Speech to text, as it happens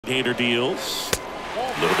Hader deals.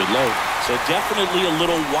 A little bit low. So definitely a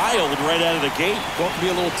little wild right out of the gate. Well, it can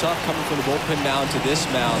be a little tough coming from the bullpen mound to this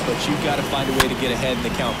mound, but you've got to find a way to get ahead in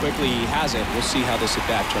the count quickly. He hasn't. We'll see how this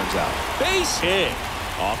at-bat turns out. Base hit.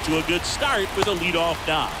 Off to a good start with a leadoff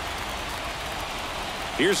knock.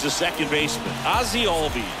 Here's the second baseman, Ozzie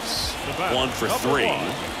Albies. 1 for 3.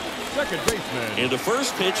 Second baseman. And the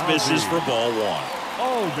first pitch misses for ball 1.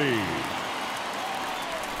 Albies.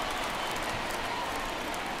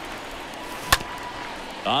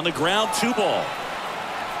 On the ground, 2 ball.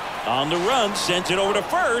 On the run, sent it over to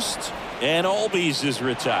first, and Albies is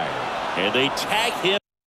retired. And they tag him.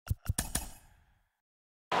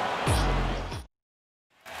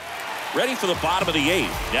 Ready for the bottom of the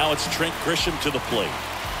 8th. Now it's Trent Grisham to the plate.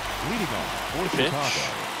 Leading off for Pitch. Chicago,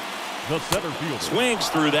 the center fielder. Swings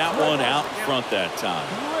through that one out in front that time.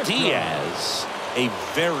 Diaz, a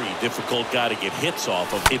very difficult guy to get hits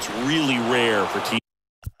off of. It's really rare for teams.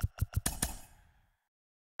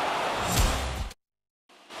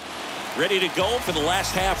 Ready to go for the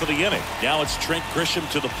last half of the inning. Now it's Trent Grisham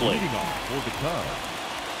to the plate. Leading off for the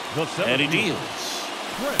Cubs, the center And he fielder. deals.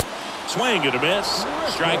 Trent. Swing and a miss.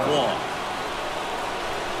 Strike 1.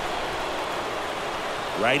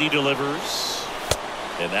 Righty delivers.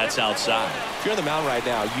 And that's outside. If you're on the mound right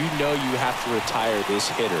now, you know you have to retire this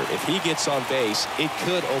hitter. If he gets on base, it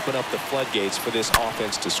could open up the floodgates for this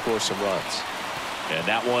offense to score some runs. And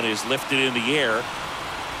that one is lifted in the air.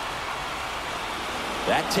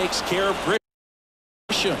 That takes care of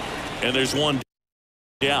Grisham. And there's one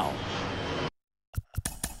down.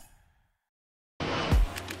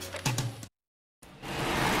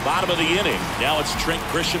 Bottom of the inning. Now it's Trent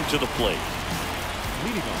Grisham to the plate.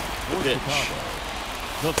 Leading off for Pitch. Chicago,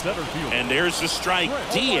 the center fielder. And there's the strike.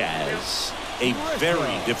 Diaz, a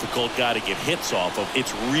very difficult guy to get hits off of.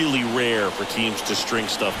 It's really rare for teams to string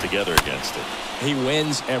stuff together against it. He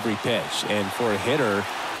wins every pitch, and for a hitter,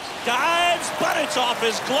 Dives, but it's off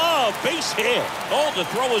his glove. Base hit. Oh, the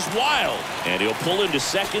throw is wild. And he'll pull into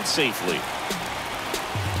second safely.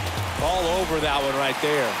 all over that one right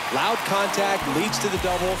there. Loud contact leads to the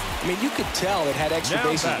double. I mean, you could tell it had extra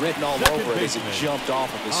bases written all over it as it jumped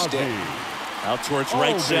off of his stick. Out towards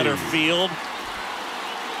right center field.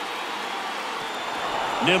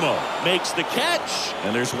 Nimmo makes the catch,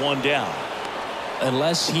 and there's one down.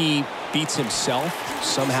 Unless he beats himself,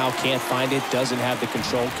 somehow can't find it, doesn't have the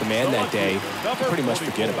control command that day, you can pretty much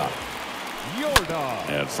forget about it.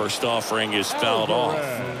 And first offering is fouled off.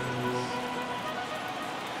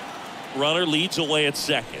 Runner leads away at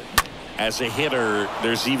second. As a hitter,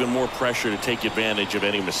 there's even more pressure to take advantage of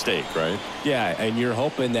any mistake, right? Yeah, and you're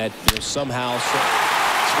hoping that you'll somehow...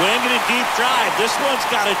 Swinging a deep drive. This one's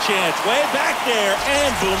got a chance. Way back there,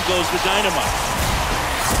 and boom goes the dynamite.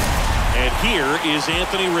 And here is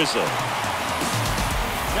Anthony Rizzo.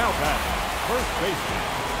 Now back, first baseman,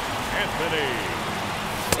 Anthony.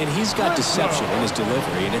 And he's got deception in his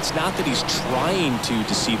delivery, and it's not that he's trying to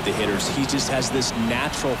deceive the hitters. He just has this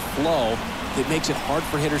natural flow that makes it hard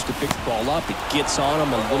for hitters to pick the ball up. It gets on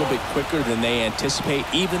them a little bit quicker than they anticipate,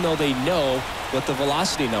 even though they know what the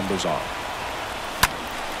velocity numbers are.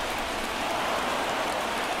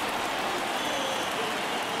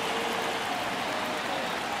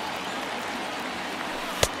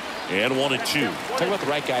 And 1-2. Talk about the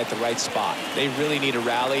right guy at the right spot. They really need a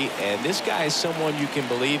rally, and this guy is someone you can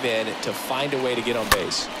believe in to find a way to get on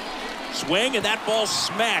base. Swing, and that ball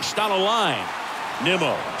smashed on a line.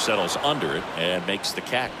 Nimmo settles under it and makes the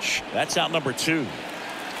catch. That's out number 2.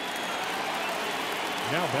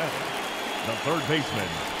 Now batting, the third baseman,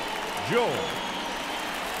 Joe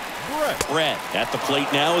Brett at the plate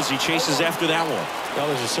now as he chases after that one. Well,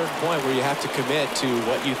 there's a certain point where you have to commit to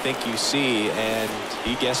what you think you see, and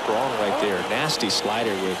he guessed wrong right there. Nasty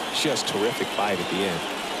slider with just terrific bite at the end.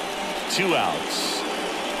 2 outs.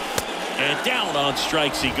 And down on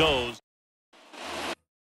strikes he goes.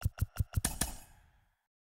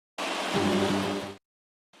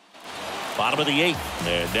 Bottom of the 8th.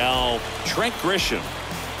 And now Trent Grisham.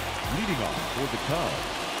 leading off for the Cubs.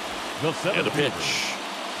 The center And the fielder, pitch.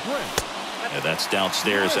 Trent. And that's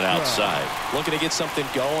downstairs and outside. Looking to get something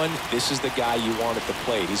going, this is the guy you want at the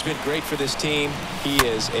plate. He's been great for this team. He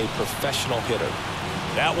is a professional hitter.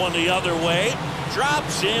 That one the other way.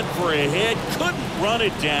 Drops in for a hit. Couldn't run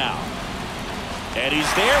it down. And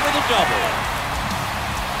he's there with a double.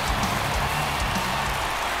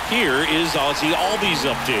 Here is Ozzie Albies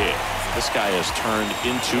up to hit. This guy has turned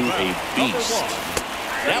into a beast.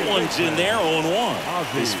 That one's in there,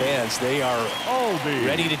 0-1. These fans, they are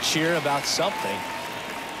ready to cheer about something.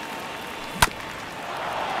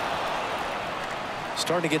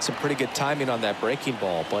 Starting to get some pretty good timing on that breaking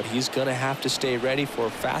ball, but he's going to have to stay ready for a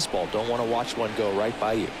fastball. Don't want to watch one go right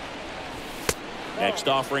by you. Next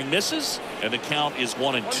offering misses, and the count is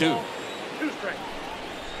 1-2.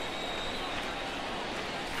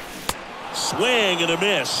 Swing and a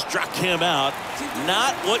miss. Struck him out.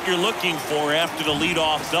 Not what you're looking for after the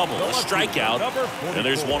leadoff double. A strikeout, and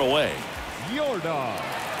there's one away.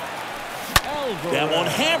 That one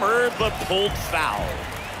hammered, but pulled foul.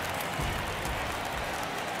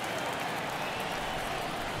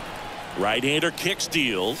 Right-hander kicks,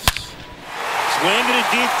 deals. Swing and a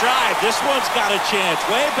deep drive. This one's got a chance.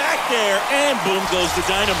 Way back there, and boom goes the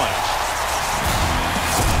dynamite.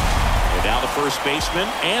 And now the first baseman,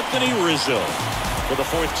 Anthony Rizzo, for the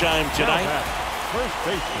 4th time tonight. First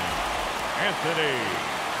baseman, Anthony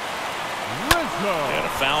Rizzo. And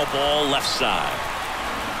a foul ball left side.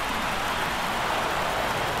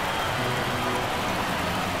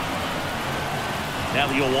 Now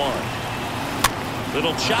the 0-1.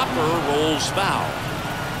 Little chopper rolls foul.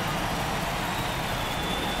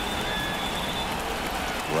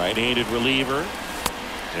 Right-handed reliever.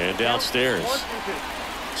 And downstairs.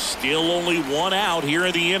 Still only one out here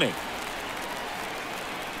in the inning.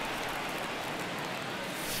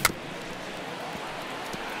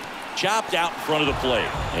 Chopped out in front of the plate.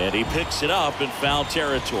 And he picks it up in foul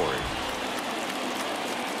territory.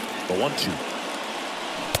 The 1-2.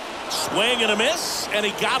 Swing and a miss, and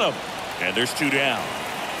he got him. And there's 2 down.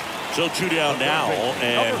 So 2 down now,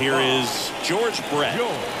 and here is George Brett.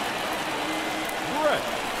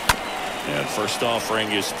 And first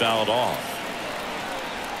offering is fouled off.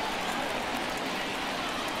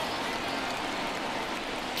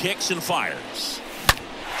 Kicks and fires.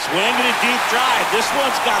 Swing and a deep drive. This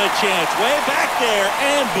one's got a chance. Way back there,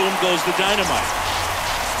 and boom goes the dynamite.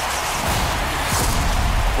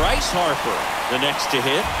 Bryce Harper, the next to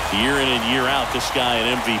hit. Year in and year out, this guy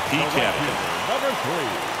an MVP candidate. Number 3.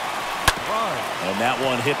 And that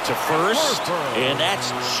one hit to first, and that's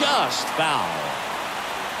just foul.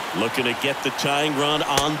 Looking to get the tying run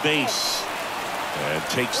on base. And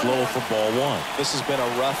takes low for ball 1. This has been a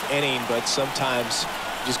rough inning, but sometimes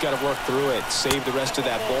you just got to work through it. Save the rest of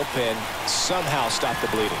that bullpen. Somehow stop the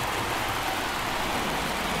bleeding.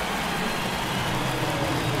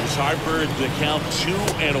 Harper, the count 2-1.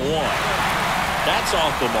 That's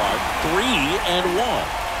off the mark. 3-1.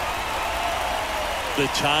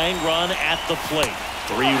 The tying run at the plate.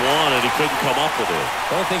 3-1, and he couldn't come up with it.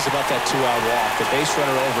 One of the things about that 2-out walk, the base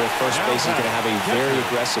runner over at first base is going to have a very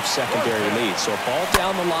aggressive secondary lead. So a ball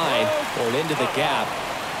down the line or into the gap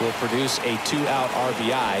will produce a 2-out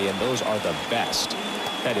RBI, and those are the best.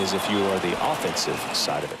 That is, if you are the offensive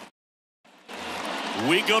side of it.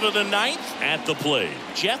 We go to the 9th at the plate.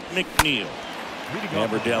 Jeff McNeil.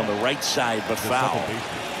 Hammered down the right side, but foul.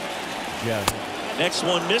 Next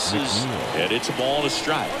one misses, and it's a ball and a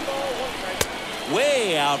strike.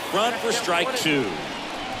 Way out front for strike 2.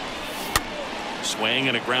 Swing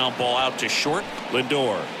and a ground ball out to short.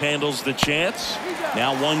 Lindor handles the chance.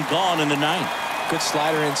 Now one gone in the 9th. Good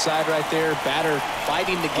slider inside right there. Batter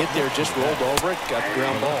fighting to get there, just rolled over it. Got the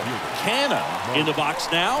ground ball. Canna in the box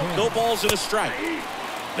now. No balls and a strike.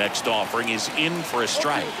 Next offering is in for a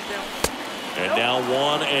strike. And now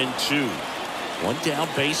 1-2. One down,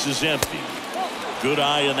 base is empty. Good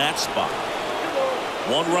eye in that spot.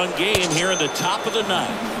 1-run game here in the top of the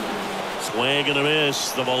 9th. Swing and a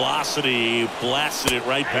miss. The velocity blasted it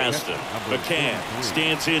right past him. McCann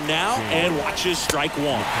stands in now and watches strike 1.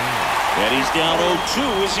 And he's down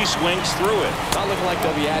 0-2 as he swings through it. Not looking like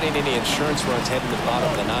they'll be adding any insurance runs heading to the bottom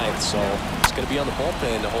of the 9th, so it's going to be on the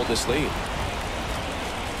bullpen to hold this lead.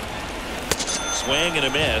 Swing and a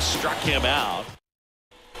miss. Struck him out.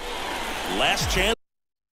 Last chance.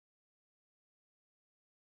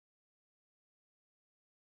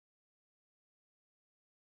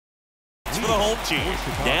 For the home team.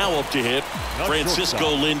 Now up to hit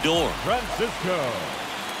Francisco Lindor.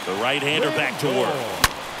 The right-hander back to work.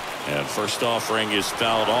 And first offering is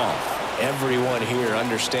fouled off. Everyone here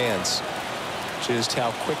understands just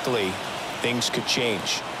how quickly things could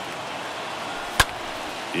change.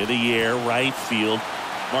 In the air, right field.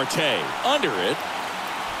 Marte under it.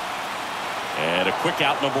 And a quick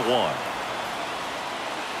out, number 1.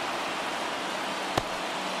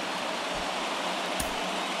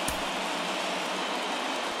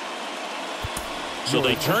 So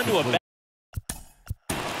they turn to a back.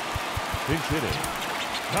 Pinch hitting.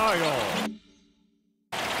 Kyle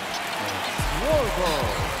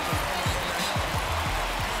Schwarber.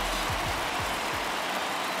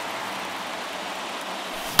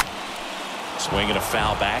 Swinging a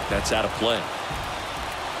foul back. That's out of play.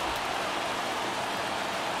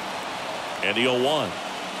 And the 0-1.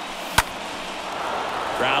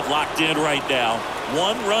 Crowd locked in right now.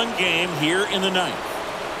 One-run game here in the ninth.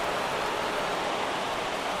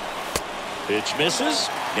 Pitch misses.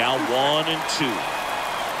 Now 1-2.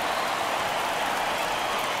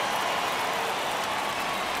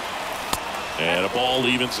 And a ball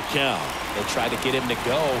evens the count. They tried to get him to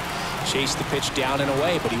go, chase the pitch down and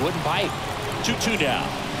away, but he wouldn't bite. 2-2 down.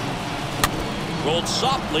 Rolled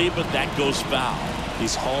softly, but that goes foul.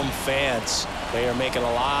 These home fans, they are making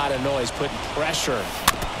a lot of noise, putting pressure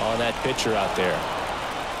on that pitcher out there.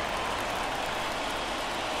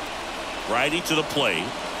 Righty to the plate.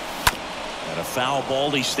 And a foul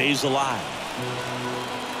ball. He stays alive.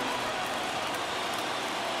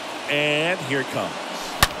 And here it comes.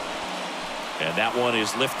 And that one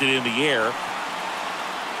is lifted in the air.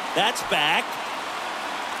 That's back.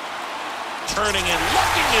 Turning and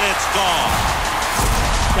looking, and it's gone.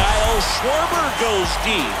 Kyle Schwarber goes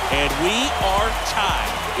deep, and we are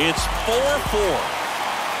tied. It's 4-4.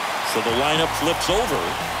 So the lineup flips over.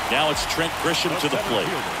 Now it's Trent Grisham to the plate.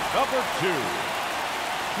 Number 2.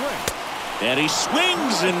 Trent. And he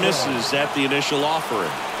swings and misses at the initial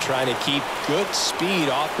offering. Trying to keep good speed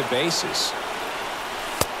off the bases.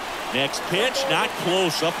 Next pitch, not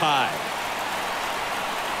close, up high.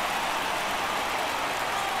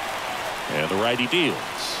 And the righty deals.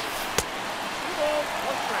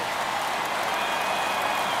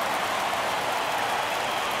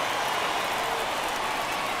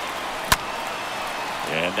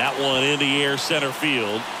 And that one in the air center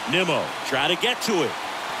field. Nimmo try to get to it.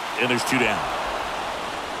 And there's 2 down.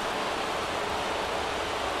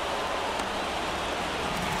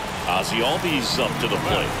 Ozzie Albies up to the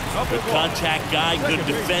plate. Good contact guy, good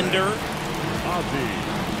defender. Ozzie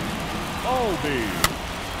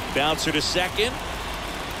Albies. Bouncer to second.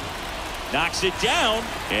 Knocks it down,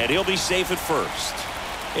 and he'll be safe at first.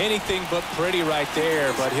 Anything but pretty right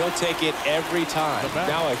there, but he'll take it every time.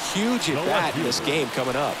 Now a huge at bat in this game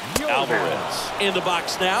coming up. Alvarez in the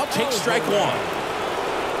box now, takes strike 1.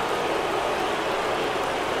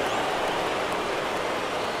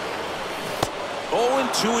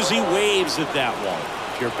 Oh, 2 as he waves at that one.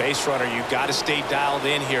 If you're a base runner, you've got to stay dialed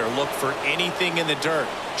in here. Look for anything in the dirt.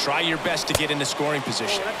 Try your best to get into scoring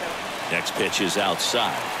position. Next pitch is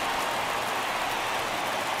outside.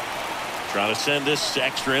 Trying to send this to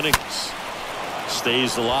extra innings.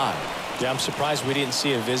 Stays alive. Yeah, I'm surprised we didn't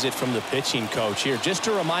see a visit from the pitching coach here. Just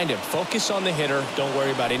to remind him, focus on the hitter. Don't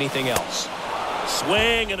worry about anything else.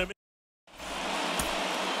 Swing and a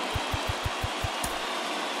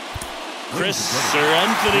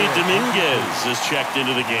Anthony Dominguez is checked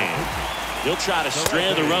into the game. He'll try to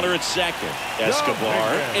strand the runner at second.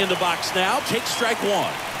 Escobar in the box now, takes strike 1.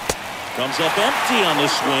 Comes up empty on the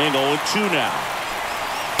swing. 0-2 now.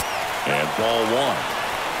 And ball 1.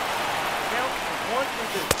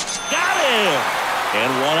 Got him!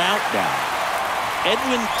 And 1 out now.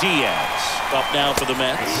 Edwin Diaz up now for the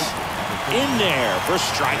Mets. In there for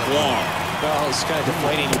strike 1. Well, it's kind of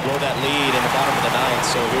deflating. You blow that lead in the bottom of the ninth,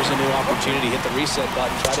 so here's a new opportunity. Hit the reset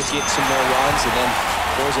button, try to get some more runs, and then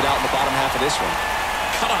close it out in the bottom half of this one.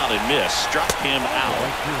 Cut on and miss. Struck him out.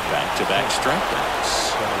 Back-to-back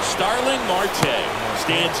strikeouts. Starling Marte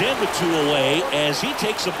stands in with 2 away as he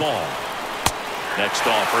takes a ball. Next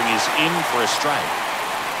offering is in for a strike.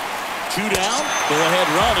 2 down. Go-ahead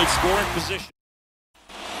run in scoring position.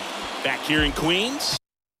 Back here in Queens.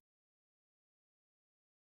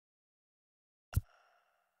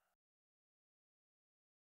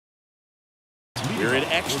 We're in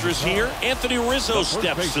extras here. Anthony Rizzo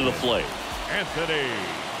steps to the plate. Anthony.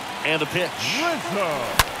 And the pitch. Rizzo.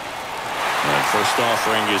 And first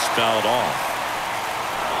offering is fouled off.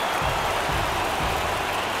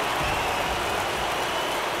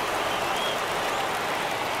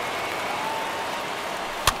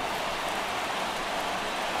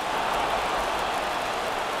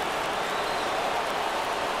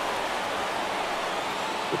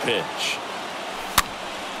 The pitch.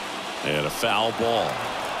 And a foul ball.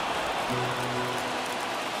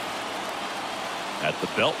 At the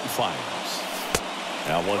belt and fires.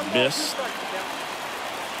 That one missed.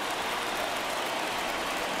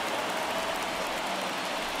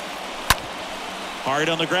 Hard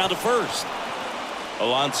on the ground to first.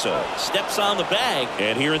 Alonso steps on the bag.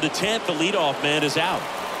 And here in the 10th, the leadoff man is out.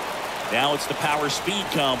 Now it's the power speed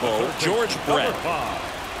combo. George Brett.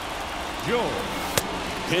 George.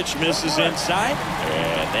 Pitch misses inside,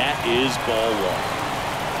 and that is ball 1.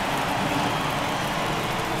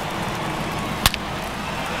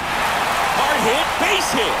 Hard hit, base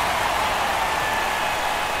hit.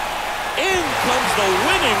 In comes the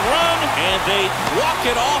winning run, and they walk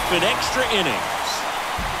it off in extra innings.